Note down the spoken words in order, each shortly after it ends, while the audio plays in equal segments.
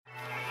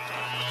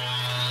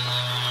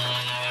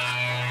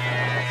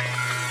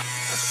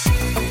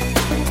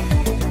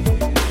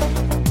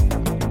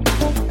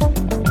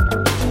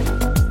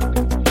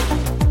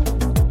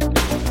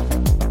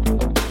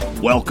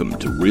Welcome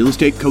to Real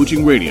Estate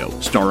Coaching Radio,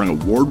 starring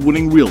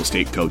award-winning real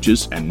estate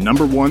coaches and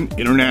 #1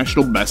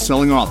 international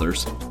best-selling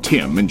authors,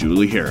 Tim and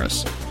Julie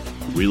Harris.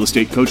 Real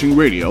Estate Coaching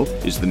Radio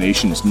is the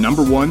nation's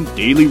 #1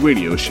 daily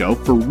radio show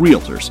for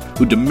realtors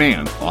who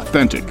demand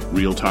authentic,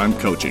 real-time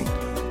coaching.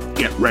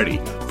 Get ready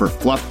for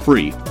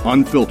fluff-free,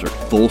 unfiltered,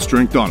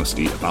 full-strength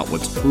honesty about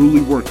what's truly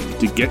working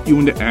to get you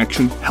into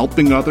action,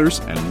 helping others,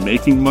 and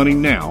making money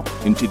now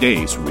in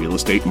today's real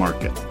estate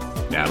market.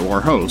 Now to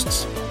our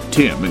hosts,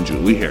 Tim and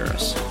Julie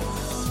Harris.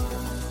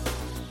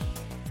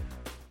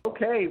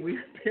 Okay, we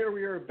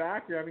are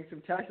back. We're having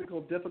some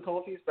technical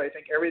difficulties, but I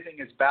think everything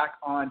is back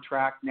on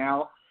track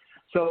now.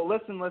 So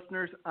listen,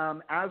 listeners,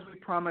 as we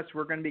promised,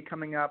 we're going to be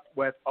coming up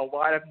with a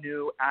lot of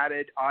new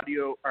added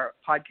audio or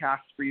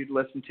podcasts for you to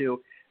listen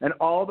to. And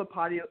all the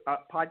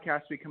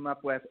podcasts we come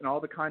up with and all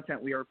the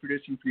content we are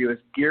producing for you is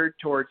geared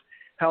towards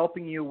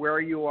helping you where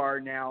you are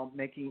now,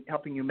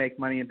 helping you make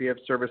money and be of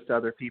service to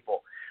other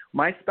people.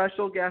 My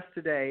special guest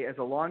today is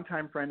a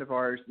longtime friend of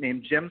ours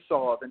named Jim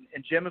Sullivan,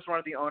 and Jim is one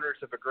of the owners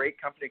of a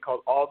great company called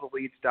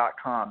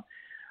alltheleads.com.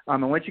 I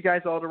want you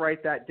guys all to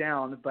write that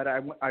down, but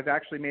I've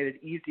actually made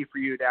it easy for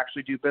you to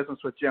actually do business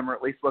with Jim, or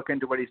at least look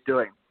into what he's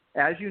doing.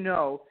 As you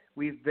know,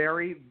 we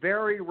very,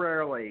 very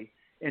rarely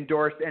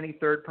endorse any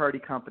third-party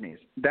companies.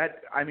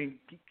 Can you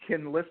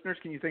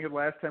think of the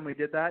last time we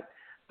did that?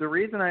 The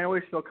reason I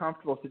always feel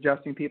comfortable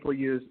suggesting people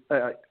use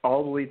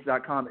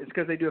alltheleads.com is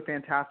because they do a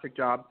fantastic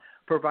job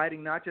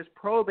providing not just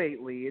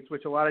probate leads,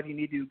 which a lot of you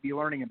need to be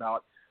learning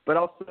about, but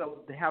also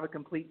to have a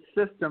complete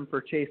system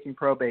for chasing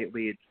probate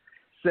leads.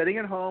 Sitting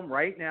at home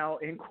right now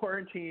in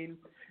quarantine,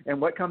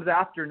 and what comes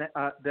after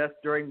this,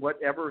 during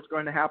whatever is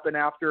going to happen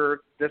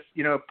after this,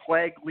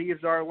 plague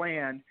leaves our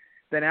land,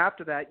 then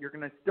after that, you're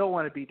going to still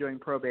want to be doing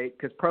probate,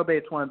 because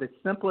probate is one of the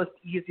simplest,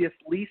 easiest,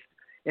 least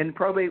in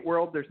probate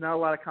world. There's not a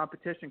lot of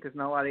competition because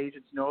not a lot of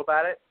agents know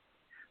about it.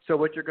 So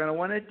what you're going to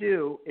want to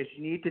do is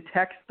you need to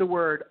text the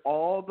word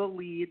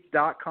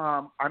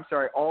alltheleads.com.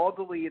 All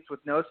the leads with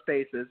no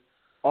spaces,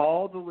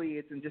 all the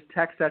leads, and just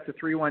text that to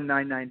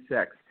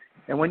 31996.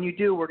 And when you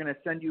do, we're going to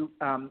send you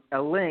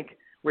a link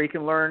where you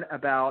can learn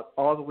about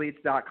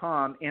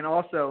alltheleads.com. And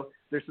also,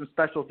 there's some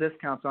special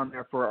discounts on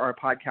there for our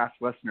podcast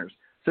listeners.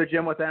 So,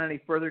 Jim, without any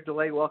further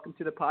delay, welcome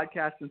to the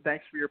podcast, and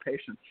thanks for your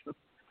patience.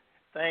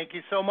 Thank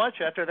you so much.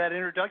 After that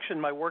introduction,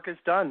 my work is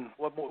done.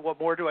 What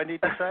more do I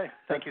need to say?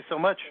 Thank you so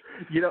much.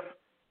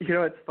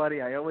 It's funny.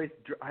 I always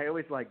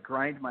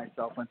grind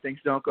myself when things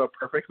don't go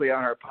perfectly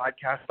on our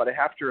podcast, but I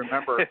have to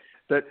remember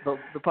that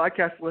the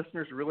podcast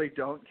listeners really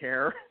don't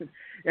care,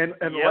 and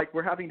yep.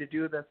 We're having to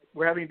do this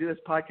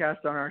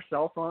podcast on our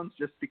cell phones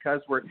just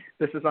because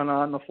this is an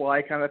on the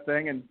fly kind of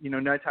thing, and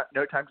no time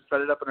to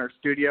set it up in our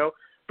studio.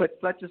 But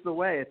such is the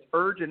way. It's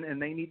urgent, and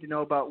they need to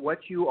know about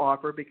what you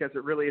offer, because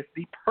it really is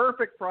the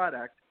perfect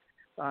product.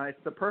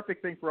 It's the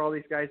perfect thing for all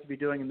these guys to be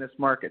doing in this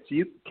market. So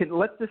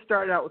let's just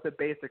start out with the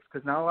basics,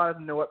 because not a lot of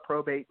them know what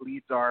probate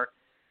leads are,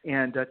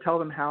 and tell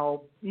them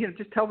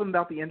just tell them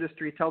about the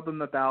industry. Tell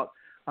them about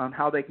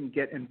how they can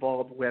get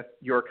involved with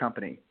your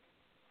company.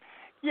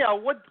 Yeah,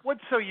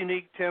 what's so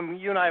unique, Tim?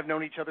 You and I have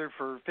known each other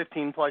for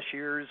 15 plus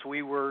years.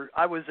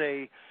 I was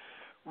a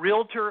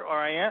realtor, or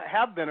I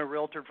have been a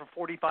realtor for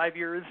 45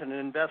 years and an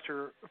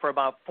investor for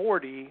about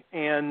 40.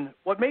 And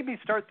what made me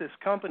start this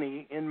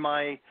company in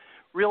my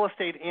real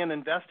estate and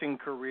investing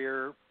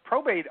career,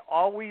 probate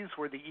always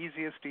were the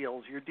easiest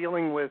deals. You're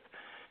dealing with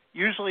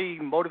usually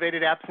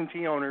motivated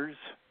absentee owners.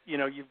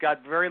 You've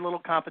got very little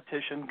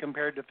competition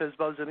compared to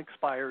FSBOs and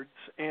expireds.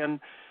 And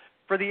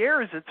for the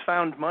heirs, it's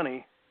found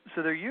money.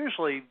 So they're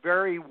usually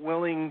very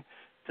willing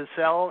to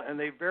sell, and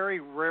they very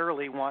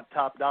rarely want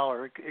top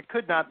dollar. It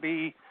could not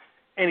be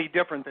any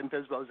different than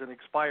FSBOs and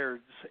expireds.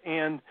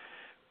 And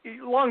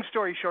long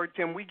story short,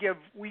 Tim, we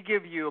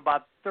give you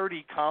about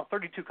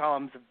 32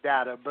 columns of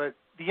data, but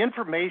the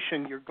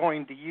information you're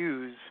going to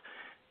use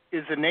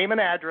is the name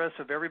and address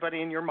of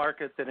everybody in your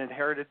market that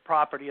inherited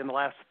property in the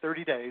last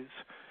 30 days.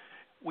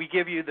 We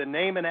give you the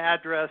name and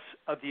address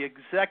of the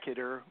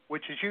executor,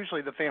 which is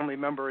usually the family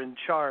member in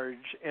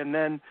charge, and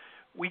then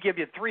we give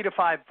you 3 to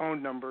 5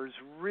 phone numbers,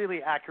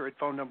 really accurate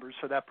phone numbers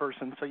for that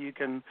person, so you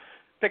can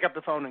pick up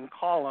the phone and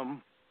call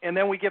them. And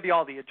then we give you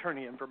all the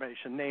attorney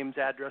information, names,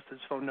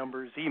 addresses, phone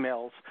numbers,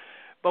 emails.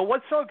 But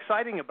what's so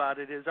exciting about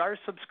it is our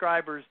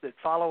subscribers that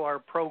follow our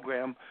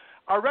program,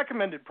 our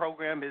recommended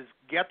program is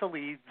get the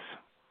leads,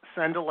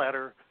 send a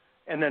letter,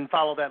 and then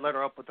follow that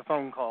letter up with a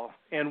phone call.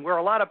 And where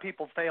a lot of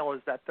people fail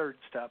is that third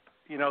step.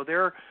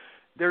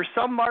 There's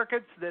some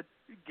markets that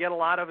get a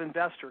lot of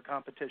investor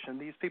competition.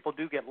 These people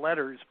do get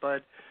letters,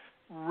 but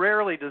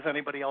rarely does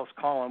anybody else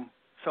call them.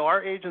 So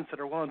our agents that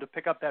are willing to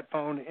pick up that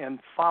phone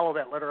and follow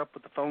that letter up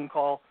with the phone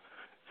call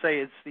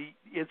say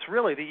it's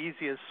really the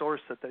easiest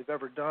source that they've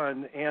ever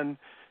done. And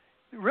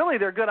really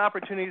they're good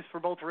opportunities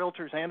for both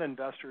realtors and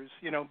investors.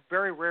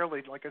 Very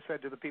rarely, like I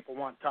said, do the people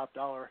want top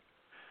dollar.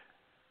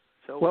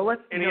 So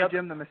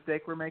Jim, the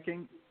mistake we're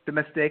making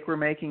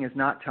is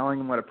not telling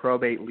them what a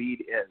probate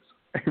lead is.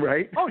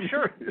 right? Oh,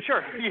 sure.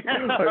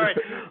 Yeah. All right.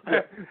 Yeah.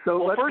 So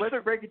let's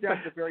break it down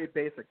to the very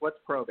basic. What's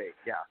probate?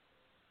 Yeah.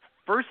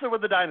 First there were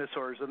the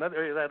dinosaurs, and then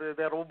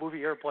that old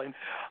movie Airplane.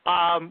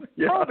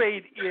 Yeah.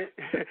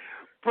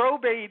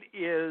 Probate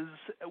is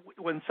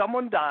when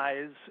someone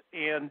dies,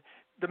 and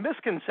the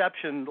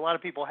misconception a lot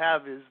of people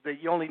have is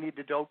that you only need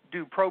to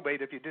do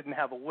probate if you didn't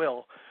have a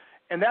will,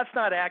 and that's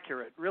not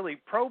accurate. Really,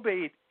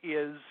 probate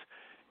is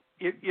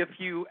if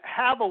you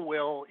have a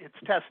will, it's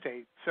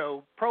testate.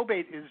 So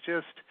probate is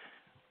just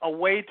a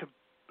way to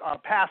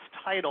pass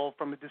title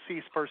from a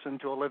deceased person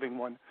to a living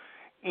one.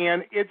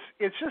 And it's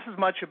just as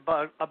much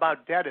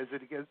about debt as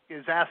it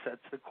is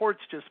assets. The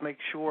courts just make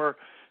sure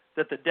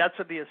that the debts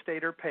of the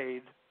estate are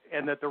paid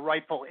and that the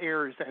rightful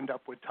heirs end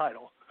up with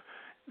title.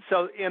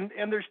 So, and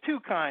there's two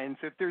kinds.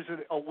 If there's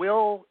a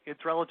will,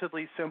 it's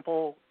relatively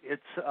simple.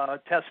 It's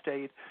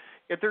testate.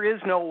 If there is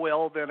no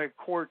will, then a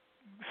court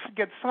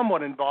gets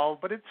somewhat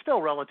involved, but it's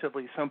still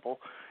relatively simple.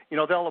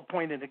 They'll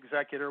appoint an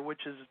executor,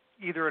 which is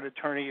either an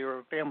attorney or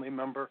a family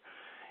member.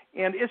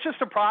 And it's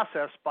just a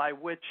process by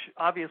which,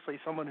 obviously,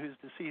 someone who's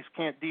deceased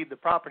can't deed the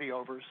property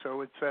over.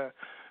 So it's a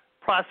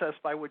process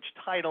by which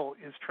title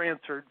is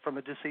transferred from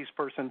a deceased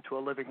person to a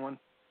living one.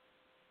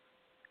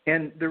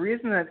 And the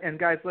reason that, and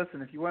guys,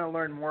 listen, if you want to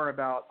learn more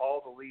about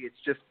all the leads,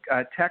 just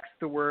text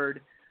the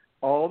word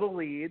all the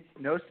leads,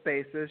 no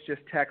spaces,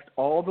 just text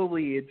all the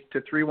leads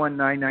to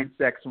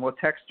 31996, and we'll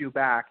text you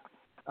back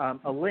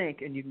a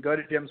link, and you can go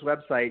to Jim's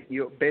website.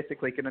 You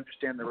basically can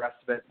understand the rest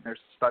of it, and there's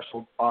a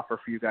special offer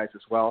for you guys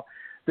as well.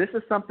 This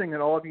is something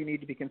that all of you need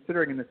to be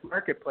considering in this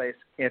marketplace.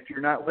 If you're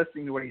not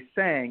listening to what he's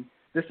saying,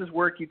 this is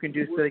work you can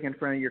do sitting in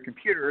front of your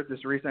computer. This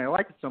is the reason I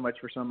like it so much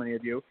for so many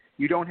of you.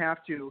 You don't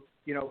have to,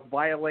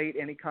 violate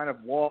any kind of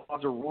laws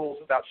or rules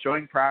about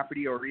showing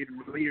property or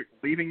even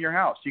leaving your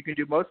house. You can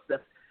do most of this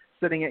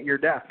sitting at your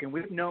desk. And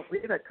we've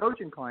had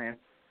coaching clients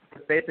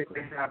that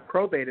basically have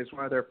probate as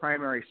one of their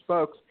primary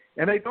spokes,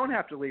 and they don't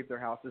have to leave their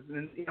houses.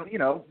 And,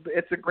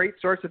 it's a great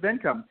source of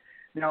income.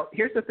 Now,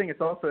 here's the thing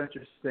that's also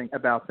interesting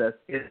about this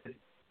is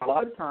a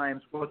lot of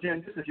times, well,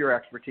 Jim, this is your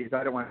expertise.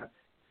 I don't want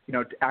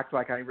to, act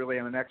like I really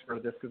am an expert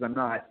at this because I'm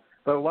not.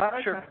 But a lot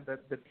of times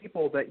the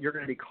people that you're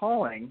going to be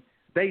calling,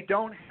 they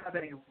don't have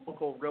any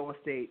local real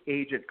estate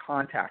agent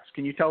contacts.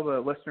 Can you tell the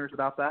listeners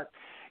about that?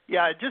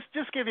 Yeah,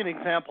 just give you an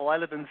example. I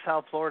live in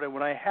South Florida.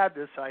 When I had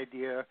this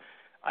idea,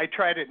 I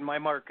tried it in my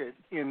market.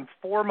 In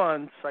 4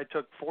 months, I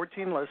took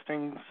 14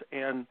 listings,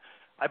 and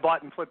I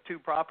bought and flipped 2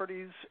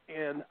 properties,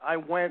 and I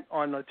went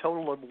on a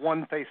total of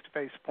 1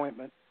 face-to-face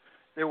appointment.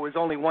 There was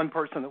only one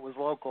person that was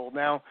local.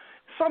 Now,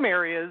 some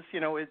areas,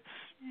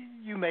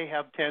 you may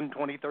have 10,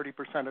 20,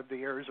 30% of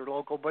the areas are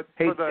local. But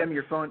hey, Tim,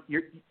 your phone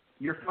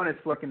is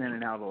flicking in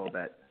and out a little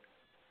bit.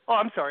 Oh,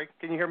 I'm sorry.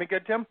 Can you hear me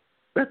good, Tim?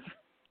 That's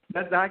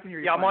I can hear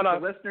you. Yeah, I'm on a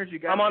listeners. You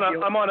guys. I'm on a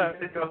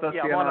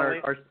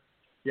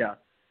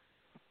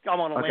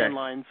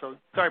landline. So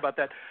sorry about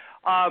that.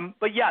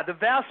 But yeah, the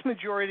vast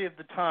majority of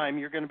the time,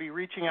 you're going to be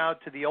reaching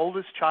out to the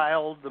oldest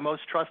child, the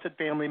most trusted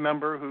family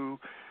member who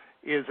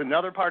is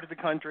another part of the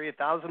country,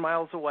 1,000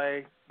 miles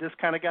away. This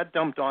kind of got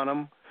dumped on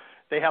them.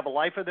 They have a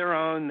life of their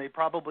own. They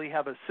probably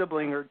have a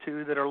sibling or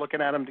two that are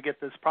looking at them to get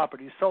this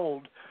property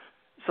sold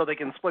so they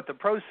can split the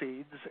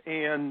proceeds.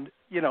 And,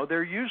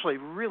 they're usually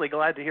really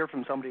glad to hear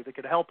from somebody that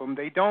could help them.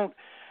 They don't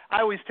 – I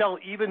always tell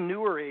even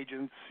newer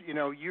agents,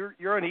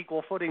 you're on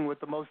equal footing with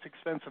the most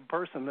expensive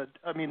person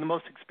the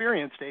most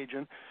experienced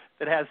agent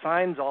that has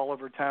signs all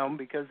over town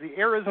because the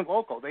air isn't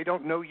local. They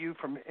don't know you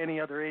from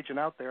any other agent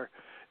out there.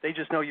 They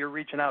just know you're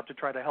reaching out to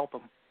try to help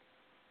them.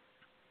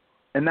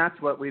 And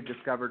that's what we've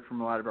discovered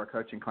from a lot of our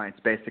coaching clients,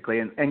 basically.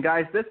 And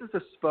guys, this is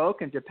a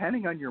spoke, and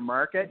depending on your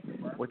market,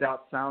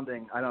 without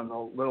sounding, I don't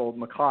know, a little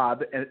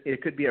macabre,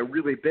 it could be a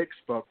really big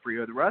spoke for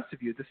you. The rest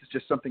of you, this is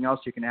just something else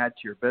you can add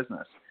to your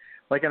business.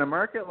 Like in a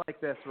market like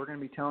this, we're going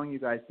to be telling you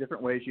guys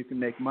different ways you can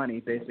make money,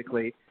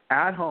 basically,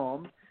 at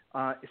home,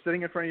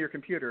 sitting in front of your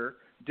computer,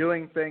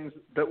 doing things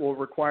that will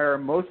require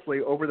mostly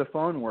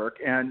over-the-phone work.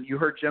 And you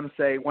heard Jim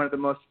say one of the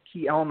most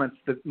key elements,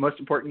 the most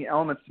important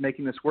elements to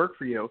making this work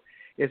for you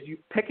is you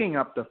picking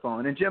up the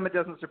phone. And, Jim, it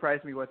doesn't surprise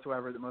me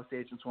whatsoever that most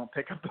agents won't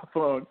pick up the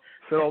phone,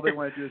 that all they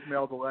want to do is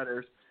mail the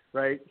letters,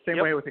 right? Same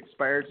way with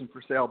expireds and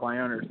for sale by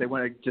owners. They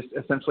want to just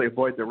essentially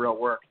avoid the real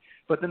work.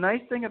 But the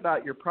nice thing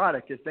about your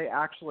product is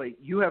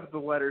you have the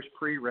letters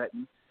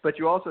pre-written, but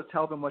you also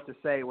tell them what to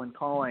say when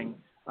calling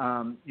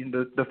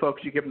the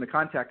folks you give them the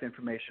contact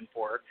information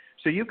for.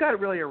 So you've got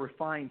really a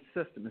refined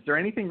system. Is there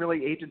anything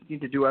really agents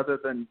need to do other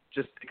than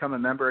just become a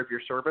member of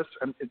your service?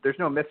 There's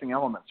no missing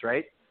elements,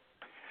 right?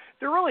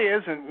 There really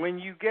isn't. When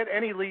you get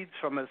any leads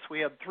from us, we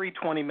have 3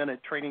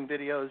 20-minute training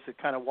videos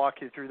that kind of walk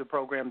you through the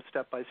program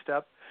step by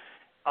step.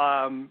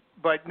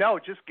 But no,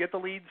 just get the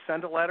leads,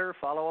 send a letter,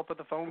 follow up with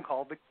a phone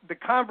call. The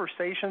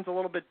conversation's a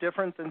little bit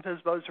different than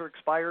FSBOs or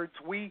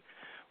expireds.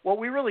 What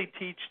we really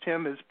teach,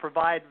 Tim, is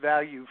provide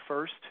value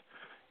first.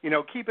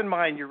 Keep in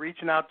mind you're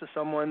reaching out to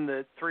someone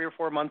that 3 or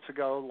 4 months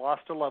ago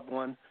lost a loved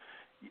one.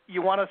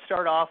 You want to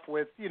start off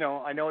with,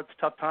 I know it's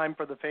a tough time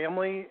for the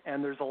family,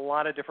 and there's a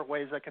lot of different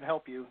ways that can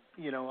help you.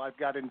 I've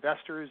got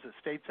investors,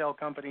 estate sale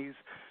companies,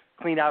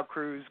 clean-out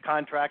crews,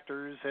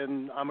 contractors,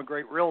 and I'm a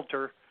great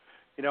realtor.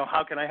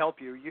 how can I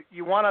help you?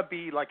 You want to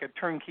be like a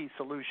turnkey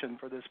solution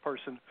for this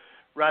person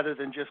rather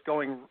than just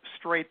going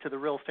straight to the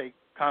real estate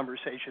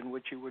conversation,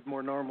 which you would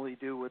more normally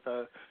do with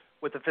a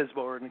FSBO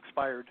or an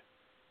expired.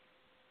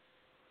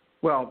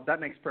 Well, that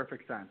makes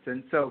perfect sense.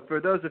 And so for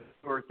those of you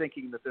who are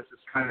thinking that this is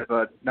kind of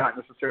a not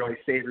necessarily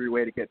savory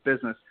way to get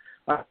business,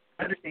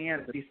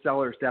 understand that these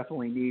sellers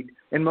definitely need,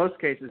 in most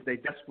cases, they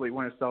desperately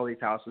want to sell these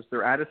houses.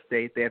 They're out of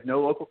state. They have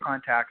no local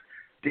contacts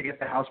to get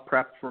the house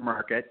prepped for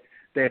market.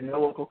 They have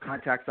no local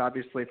contacts,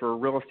 obviously, for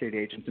real estate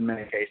agents in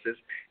many cases.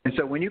 And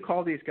so when you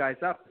call these guys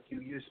up, if you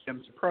use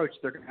Jim's approach,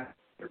 they're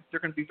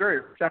going to be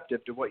very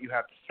receptive to what you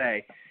have to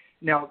say.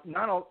 Now,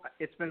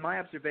 it's been my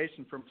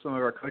observation from some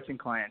of our coaching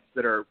clients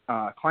that are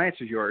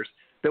clients of yours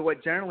that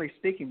what generally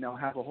speaking, they'll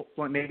have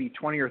maybe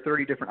 20 or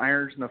 30 different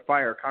irons in the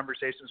fire,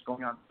 conversations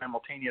going on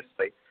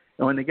simultaneously.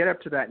 And when they get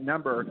up to that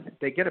number,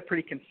 they get a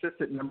pretty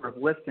consistent number of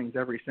listings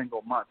every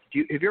single month.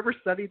 Have you ever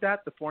studied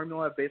that, the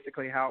formula of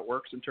basically how it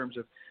works in terms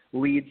of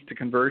leads to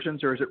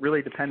conversions, or is it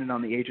really dependent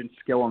on the agent's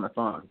skill on the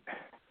phone?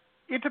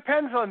 It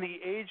depends on the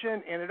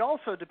agent, and it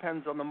also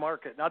depends on the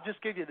market. And I'll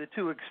just give you the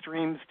two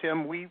extremes,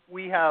 Tim.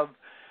 We have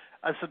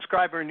a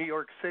subscriber in New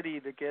York City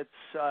that gets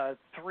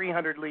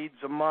 300 leads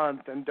a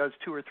month and does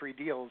 2 or 3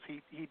 deals.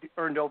 He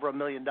earned over $1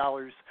 million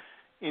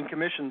in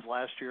commissions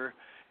last year.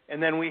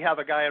 And then we have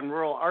a guy in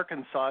rural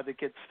Arkansas that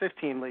gets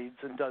 15 leads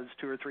and does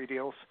 2 or 3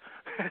 deals.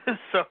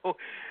 So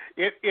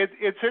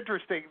it's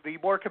interesting. The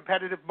more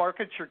competitive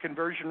markets, your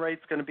conversion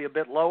rate's going to be a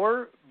bit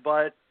lower,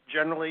 but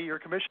generally your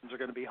commissions are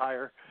going to be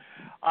higher.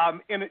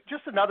 And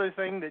just another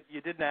thing that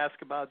you didn't ask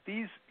about,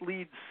 these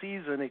leads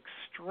season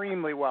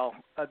extremely well.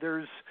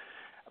 There's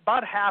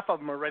about half of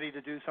them are ready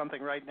to do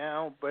something right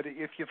now, but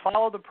if you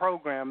follow the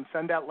program,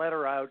 send that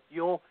letter out,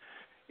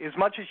 as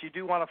much as you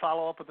do want to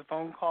follow up with a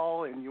phone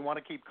call and you want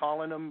to keep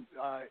calling them,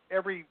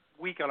 every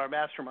week on our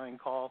mastermind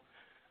call,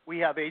 we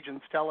have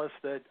agents tell us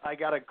that I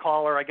got a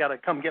call or I got to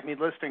come get me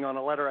listing on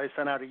a letter I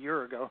sent out a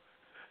year ago.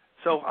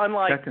 So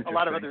unlike a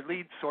lot of other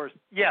lead sources,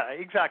 yeah,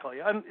 exactly.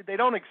 They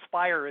don't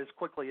expire as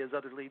quickly as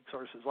other lead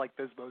sources like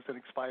FSBOs and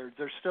expired.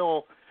 There's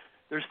still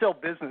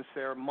business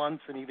there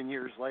months and even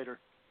years later.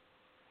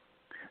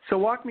 So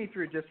walk me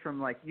through just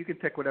from you can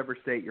pick whatever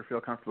state you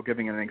feel comfortable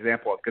giving an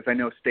example of, because I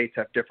know states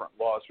have different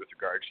laws with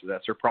regards to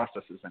this, or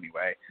processes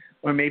anyway,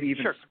 or maybe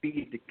even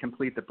speed to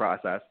complete the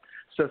process.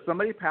 So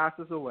somebody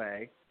passes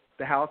away,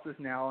 the house is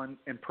now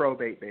in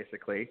probate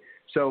basically.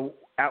 So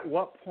at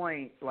what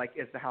point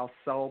is the house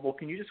sellable?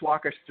 Can you just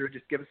walk us through,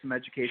 just give us some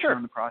education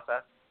on the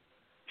process?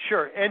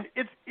 Sure, and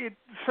it's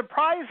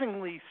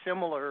surprisingly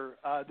similar.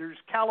 There's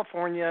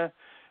California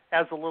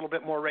has a little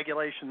bit more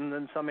regulation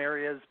than some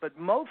areas, but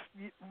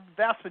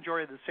vast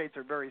majority of the states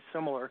are very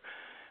similar.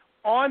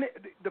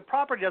 The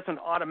property doesn't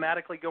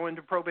automatically go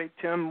into probate,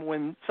 Tim.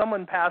 When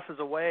someone passes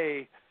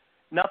away,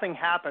 nothing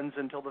happens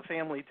until the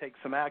family takes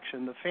some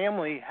action. The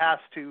family has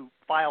to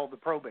file the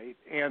probate,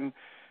 and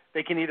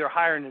they can either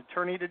hire an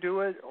attorney to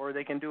do it or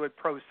they can do it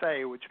pro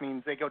se, which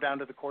means they go down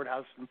to the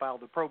courthouse and file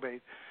the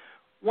probate.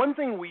 One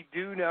thing we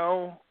do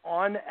know,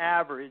 on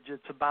average,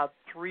 it's about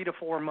 3 to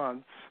 4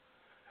 months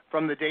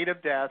from the date of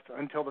death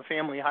until the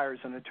family hires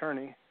an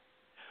attorney.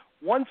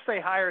 Once they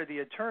hire the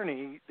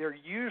attorney, they're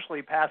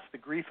usually past the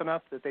grief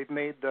enough that they've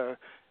made the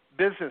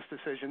business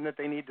decision that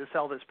they need to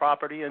sell this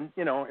property and,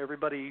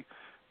 everybody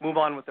move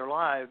on with their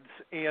lives.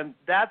 And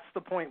that's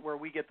the point where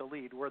we get the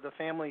lead, where the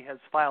family has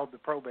filed the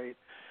probate.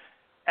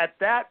 At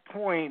that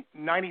point,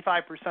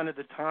 95% of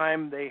the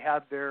time they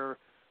have their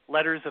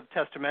letters of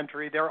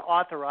testamentary. They're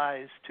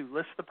authorized to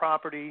list the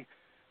property.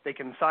 They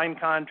can sign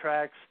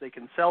contracts. They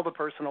can sell the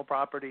personal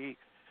property.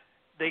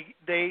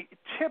 They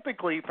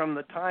typically, from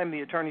the time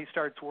the attorney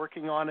starts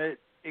working on it,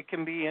 it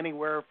can be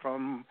anywhere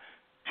from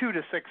 2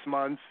 to 6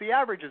 months. The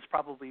average is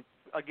probably,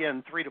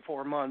 again, 3 to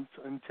 4 months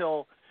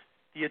until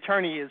the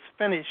attorney is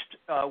finished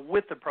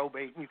with the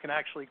probate and you can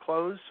actually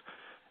close.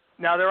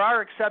 Now, there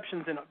are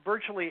exceptions in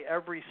virtually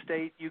every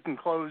state. You can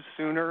close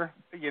sooner.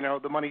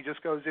 The money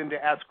just goes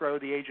into escrow,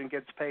 the agent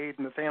gets paid,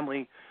 and the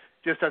family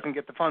just doesn't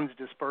get the funds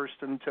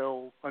dispersed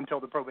until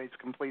the probate's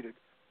completed.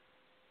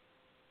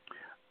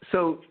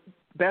 So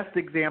best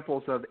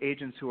examples of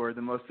agents who are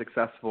the most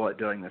successful at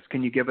doing this.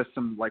 Can you give us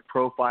some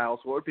profiles?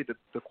 What would be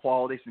the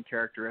qualities and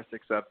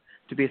characteristics of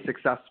to be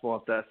successful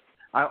at this?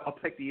 I'll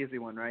pick the easy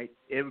one, right?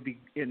 It would be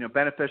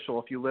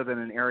beneficial if you live in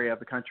an area of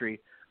the country,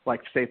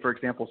 like say, for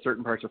example,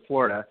 certain parts of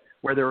Florida,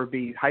 where there would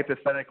be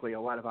hypothetically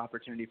a lot of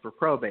opportunity for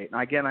probate. Now,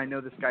 again, I know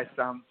this guy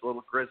sounds a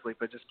little grisly,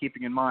 but just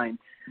keeping in mind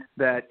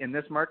that in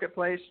this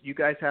marketplace, you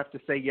guys have to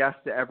say yes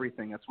to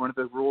everything. That's one of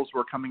the rules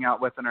we're coming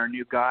out with in our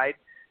new guide.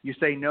 You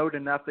say no to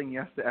nothing,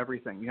 yes to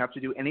everything. You have to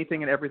do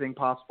anything and everything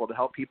possible to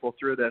help people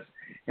through this.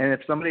 And if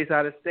somebody's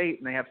out of state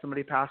and they have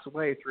somebody pass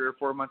away 3 or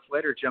 4 months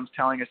later, Jim's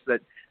telling us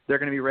that they're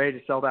going to be ready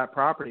to sell that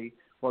property.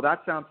 Well,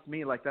 that sounds to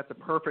me like that's a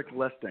perfect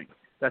listing.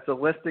 That's a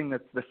listing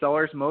that the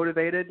seller's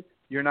motivated.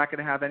 You're not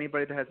going to have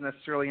anybody that has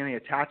necessarily any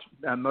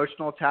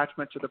emotional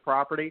attachment to the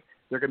property.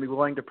 They're going to be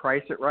willing to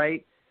price it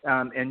right.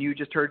 And you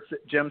just heard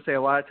Jim say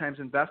a lot of times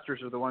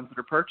investors are the ones that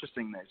are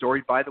purchasing these.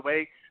 Or, by the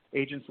way,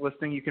 agents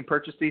listening, you can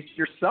purchase these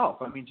yourself.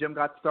 I mean, Jim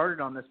got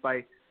started on this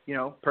by,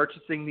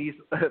 purchasing these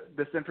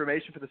this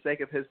information for the sake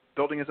of his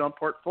building his own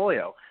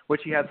portfolio,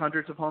 which he has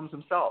hundreds of homes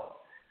himself.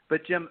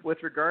 But Jim,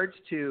 with regards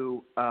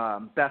to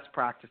best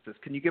practices,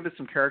 can you give us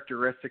some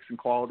characteristics and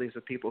qualities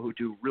of people who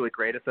do really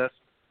great at this?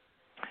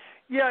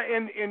 Yeah,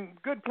 and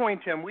good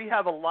point, Tim. We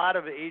have a lot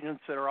of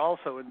agents that are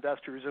also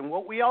investors, and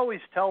what we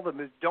always tell them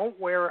is don't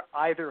wear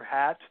either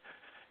hat.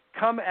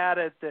 Come at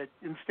it that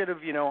instead of,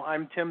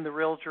 I'm Tim the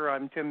realtor,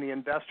 I'm Tim the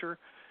investor.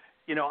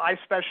 I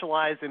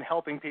specialize in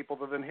helping people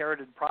with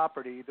inherited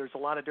property. There's a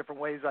lot of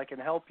different ways I can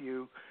help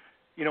you.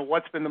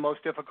 What's been the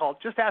most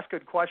difficult? Just ask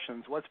good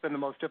questions. What's been the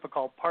most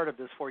difficult part of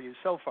this for you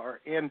so far?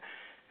 And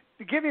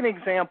to give you an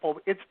example,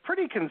 it's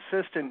pretty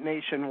consistent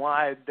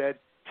nationwide that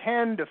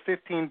 10 to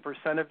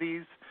 15% of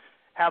these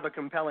have a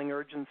compelling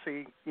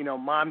urgency.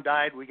 Mom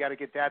died. We got to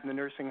get dad in the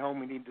nursing home.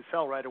 We need to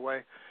sell right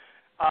away.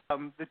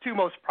 The two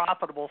most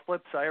profitable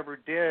flips I ever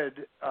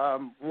did,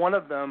 one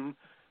of them,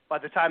 by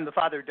the time the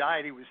father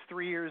died, he was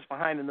 3 years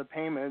behind in the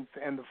payments,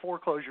 and the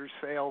foreclosure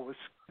sale was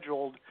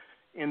scheduled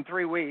in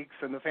 3 weeks,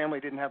 and the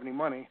family didn't have any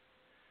money.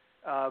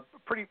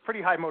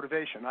 Pretty high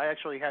motivation. I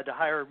actually had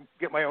to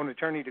get my own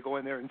attorney to go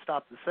in there and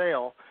stop the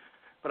sale,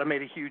 but I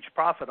made a huge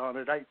profit on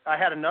it. I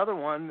had another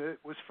one that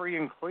was free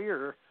and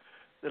clear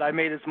that I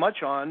made as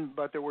much on,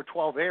 but there were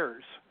 12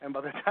 heirs, and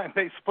by the time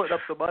they split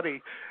up the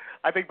money,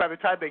 I think by the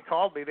time they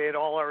called me, they had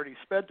all already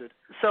spent it.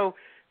 So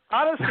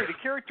honestly,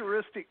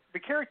 the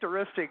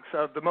characteristics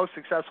of the most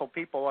successful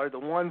people are the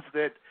ones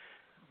that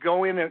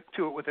go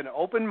into it with an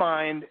open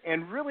mind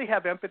and really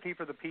have empathy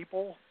for the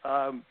people.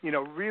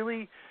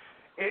 Really,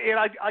 and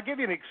I'll give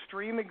you an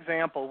extreme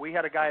example. We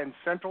had a guy in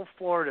Central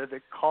Florida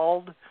that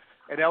called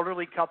an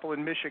elderly couple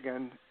in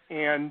Michigan,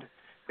 and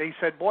they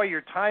said, "Boy,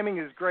 your timing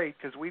is great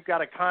because we've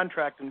got a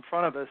contract in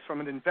front of us from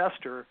an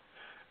investor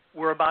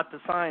we're about to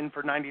sign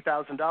for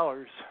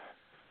 $90,000.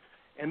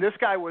 And this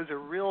guy was a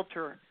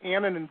realtor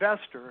and an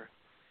investor.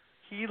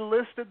 He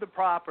listed the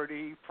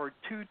property for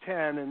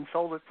 $210 and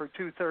sold it for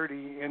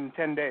 $230 in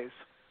 10 days.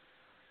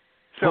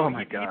 So oh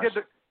my gosh.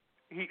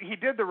 He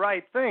did the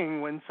right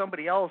thing when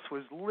somebody else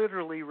was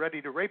literally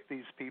ready to rape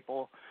these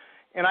people.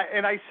 And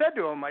I said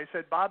to him, I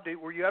said, "Bob,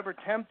 were you ever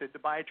tempted to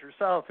buy it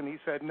yourself?" And he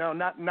said, "No,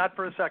 not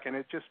for a second.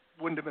 It just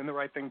wouldn't have been the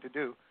right thing to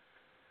do."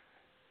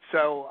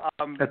 So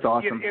that's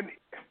awesome.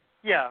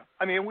 Yeah,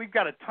 I mean, we've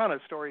got a ton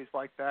of stories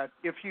like that.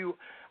 If you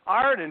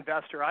are an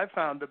investor, I've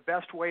found the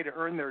best way to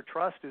earn their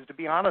trust is to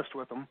be honest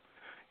with them.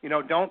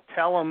 Don't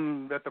tell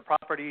them that the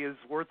property is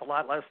worth a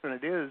lot less than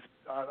it is.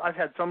 I've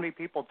had so many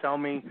people tell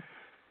me,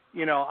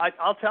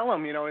 I'll tell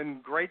them,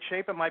 in great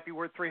shape it might be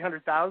worth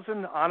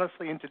 $300,000.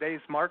 Honestly, in today's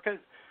market,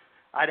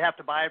 I'd have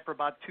to buy it for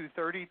about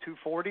 $230,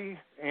 $240,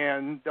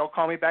 and they'll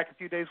call me back a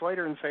few days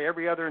later and say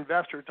every other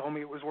investor told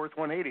me it was worth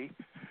 $180.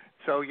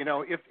 So,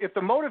 if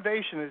the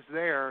motivation is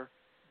there,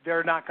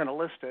 they're not going to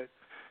list it.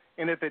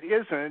 And if it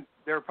isn't,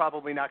 they're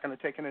probably not going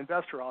to take an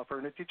investor offer.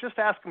 And if you just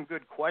ask them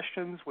good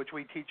questions, which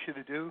we teach you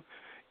to do,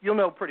 you'll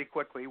know pretty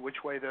quickly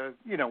which way the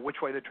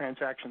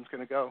transaction's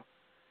going to go.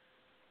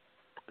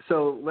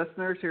 So,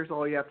 listeners, here's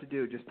all you have to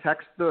do. Just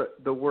text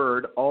the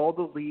word, all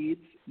the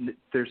leads.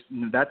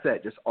 That's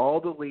it. Just all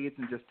the leads,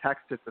 and just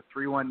text it to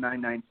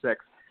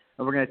 31996.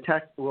 And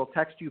we'll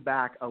text you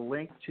back a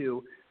link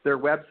to their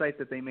website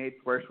that they made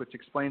for us, which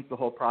explains the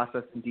whole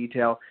process in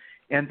detail.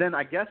 And then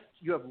I guess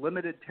you have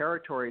limited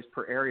territories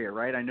per area,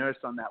 right? I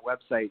noticed on that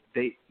website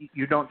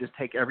you don't just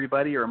take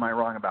everybody, or am I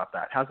wrong about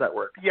that? How's that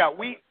work? Yeah,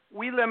 we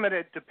limit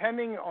it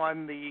depending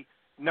on the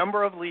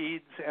number of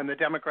leads and the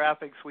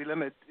demographics. We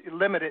limit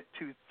it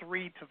to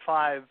 3 to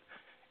 5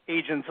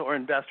 agents or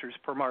investors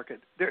per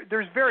market.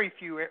 There's very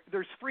few.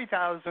 There's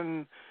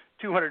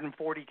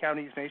 3,240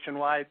 counties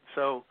nationwide,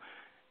 so.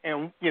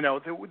 And,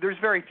 there's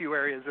very few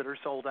areas that are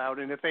sold out.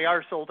 And if they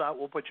are sold out,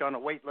 we'll put you on a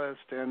wait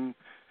list. And,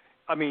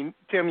 I mean,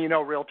 Tim,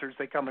 realtors,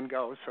 they come and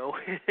go. So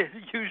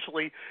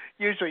usually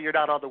you're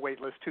not on the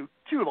wait list too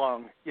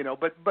long,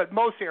 But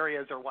most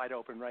areas are wide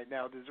open right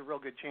now. There's a real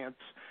good chance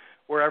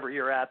wherever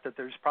you're at that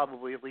there's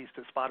probably at least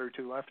a spot or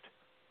two left.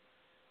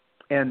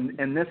 And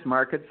in this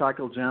market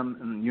cycle, Jim,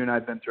 and you and I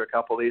have been through a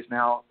couple of these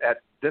now,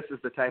 this is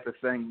the type of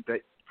thing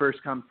that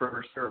first come,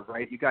 first serve,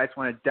 right? You guys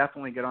want to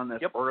definitely get on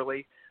this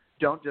early.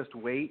 Don't just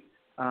wait.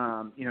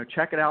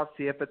 Check it out,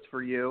 see if it's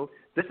for you.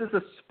 This is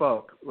a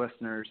spoke,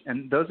 listeners.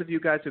 And those of you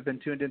guys who've been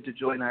tuned into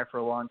Julie and I for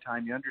a long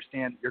time, you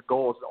understand your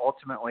goal is to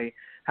ultimately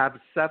have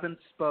 7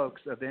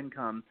 spokes of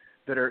income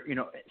that are,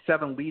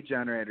 7 lead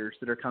generators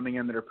that are coming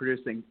in that are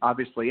producing,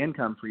 obviously,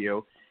 income for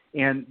you.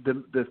 And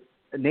the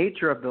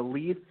nature of the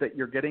leads that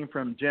you're getting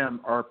from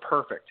Jim are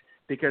perfect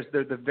because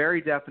they're the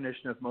very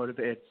definition of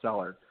motivated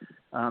seller.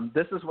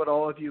 This is what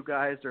all of you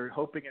guys are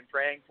hoping and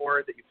praying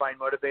for, that you find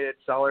motivated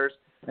sellers.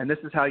 And this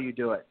is how you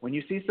do it. When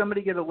you see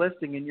somebody get a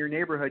listing in your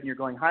neighborhood and you're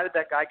going, how did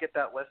that guy get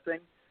that listing?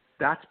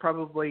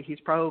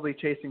 He's probably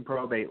chasing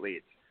probate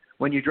leads.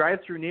 When you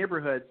drive through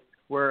neighborhoods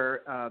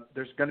where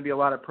there's going to be a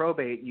lot of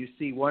probate, you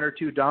see 1 or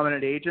 2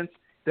 dominant agents,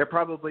 they're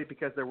probably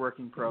because they're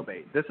working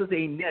probate. This is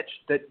a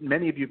niche that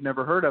many of you have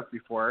never heard of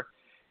before.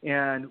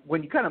 And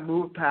when you kind of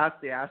move past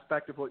the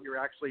aspect of what you're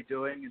actually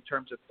doing in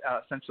terms of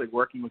essentially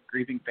working with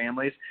grieving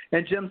families,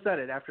 and Jim said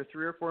it, after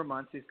 3 or 4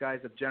 months, these guys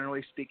have,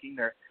 generally speaking,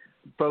 they're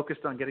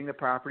focused on getting the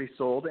property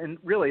sold. And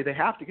really, they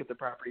have to get the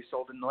property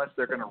sold unless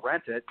they're going to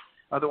rent it.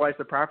 Otherwise,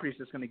 the property is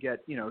just going to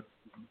get,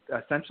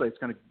 essentially it's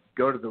going to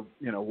go to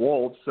the,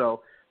 wolves.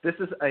 So this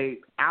is a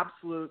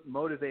absolute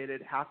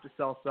motivated,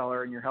 have-to-sell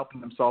seller, and you're helping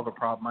them solve a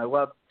problem. I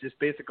love just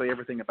basically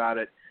everything about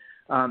it.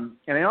 And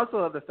I also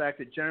love the fact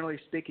that, generally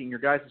speaking, your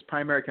guys'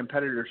 primary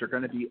competitors are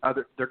going to be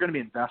they're going to be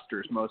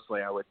investors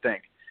mostly, I would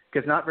think,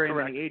 because not very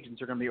Correct. many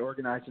agents are going to be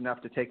organized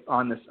enough to take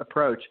on this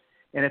approach.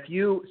 And if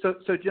you,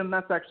 so Jim,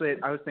 that's actually it.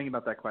 I was thinking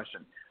about that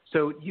question.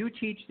 So you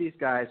teach these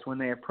guys when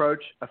they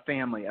approach a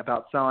family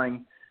about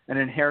selling an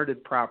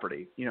inherited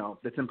property,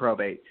 that's in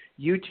probate.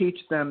 You teach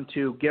them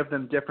to give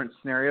them different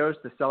scenarios,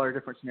 the seller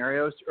different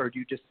scenarios, or do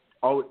you just,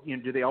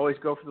 do they always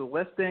go for the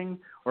listing,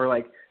 or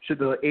like should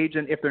the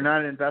agent, if they're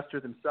not an investor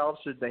themselves,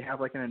 should they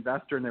have like an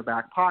investor in their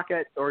back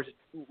pocket, or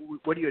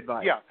what do you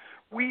advise? Yeah,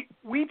 we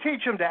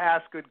teach them to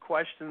ask good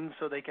questions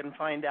so they can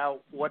find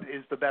out what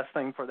is the best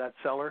thing for that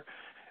seller.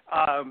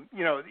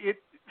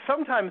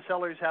 Sometimes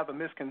sellers have a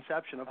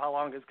misconception of how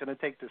long it's going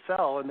to take to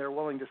sell, and they're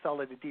willing to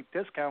sell at a deep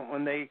discount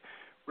when they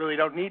really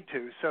don't need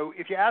to. So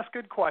if you ask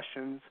good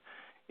questions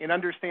and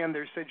understand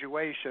their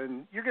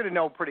situation, you're going to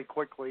know pretty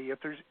quickly. If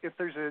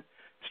there's a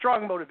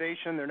strong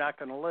motivation, they're not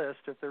going to list.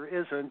 If there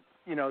isn't,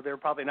 they're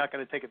probably not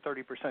going to take a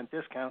 30%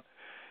 discount.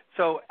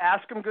 So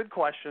ask them good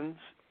questions,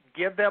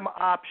 give them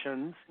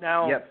options.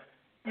 Now, yep.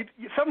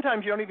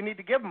 Sometimes you don't even need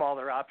to give them all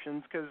their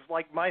options, because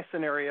like my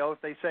scenario, if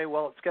they say,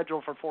 well, it's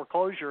scheduled for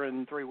foreclosure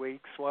in 3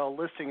 weeks, well,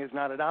 listing is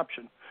not an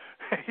option.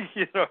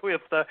 If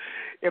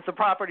the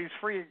property's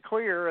free and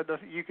clear,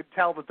 you could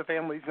tell that the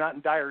family's not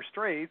in dire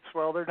straits,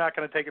 well, they're not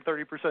going to take a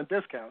 30%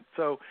 discount.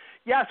 So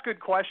you ask good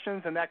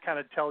questions, and that kind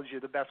of tells you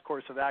the best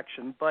course of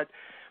action. But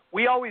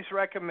we always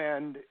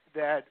recommend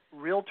that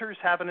realtors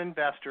have an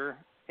investor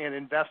and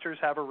investors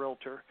have a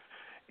realtor.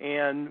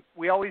 And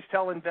we always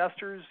tell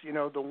investors,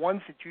 the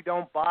ones that you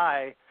don't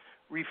buy,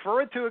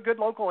 refer it to a good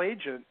local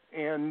agent.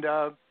 And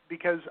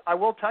because I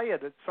will tell you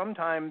that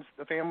sometimes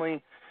the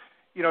family,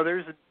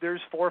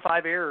 there's 4 or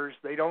 5 heirs.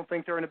 They don't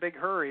think they're in a big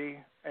hurry.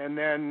 And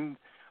then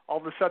all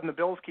of a sudden the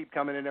bills keep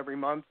coming in every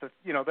month.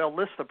 They'll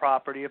list the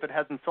property. If it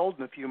hasn't sold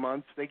in a few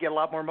months, they get a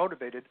lot more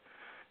motivated.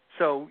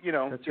 So,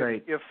 that's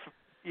right.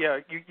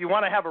 You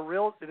want to have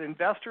an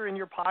investor in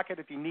your pocket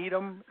if you need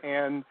them.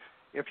 And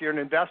if you're an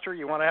investor,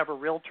 you want to have a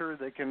realtor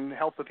that can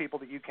help the people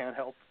that you can't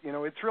help.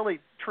 It's really,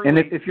 truly. And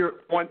if you're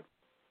one,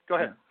 go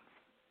ahead.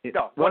 Yeah.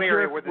 No, one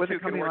area where the two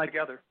can work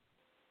together.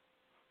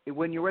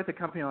 When you're with a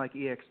company like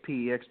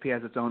EXP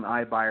has its own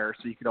iBuyer,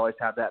 so you could always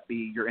have that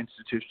be your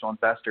institutional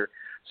investor.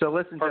 So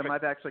listen, Perfect. Jim,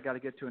 I've actually got to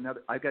get to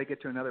another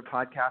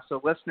podcast. So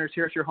listeners,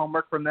 here's your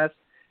homework from this,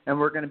 and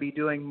we're going to be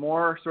doing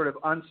more sort of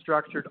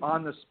unstructured,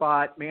 on the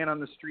spot, man on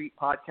the street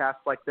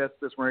podcasts like this.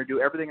 We're going to do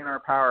everything in our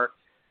power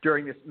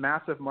during this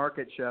massive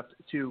market shift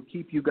to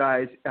keep you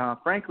guys,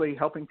 frankly,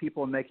 helping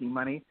people and making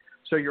money.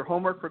 So your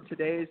homework for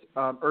today's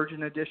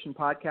Urgent Edition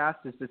podcast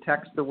is to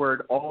text the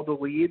word all the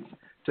leads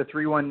to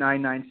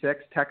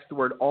 31996. Text the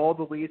word all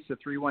the leads to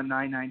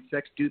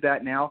 31996. Do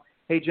that now.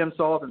 Hey, Jim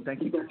Sullivan,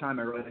 thank you for your time.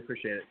 I really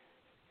appreciate it.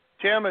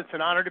 Jim, it's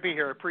an honor to be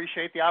here.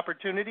 Appreciate the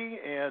opportunity,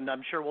 and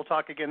I'm sure we'll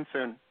talk again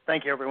soon.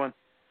 Thank you, everyone.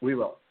 We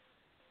will.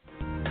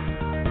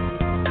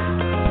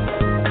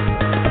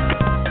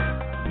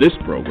 This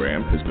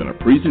program has been a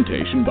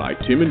presentation by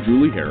Tim and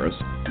Julie Harris,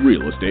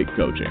 Real Estate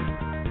Coaching.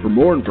 For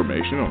more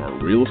information on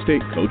our real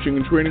estate coaching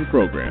and training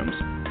programs,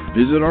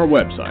 visit our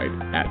website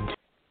at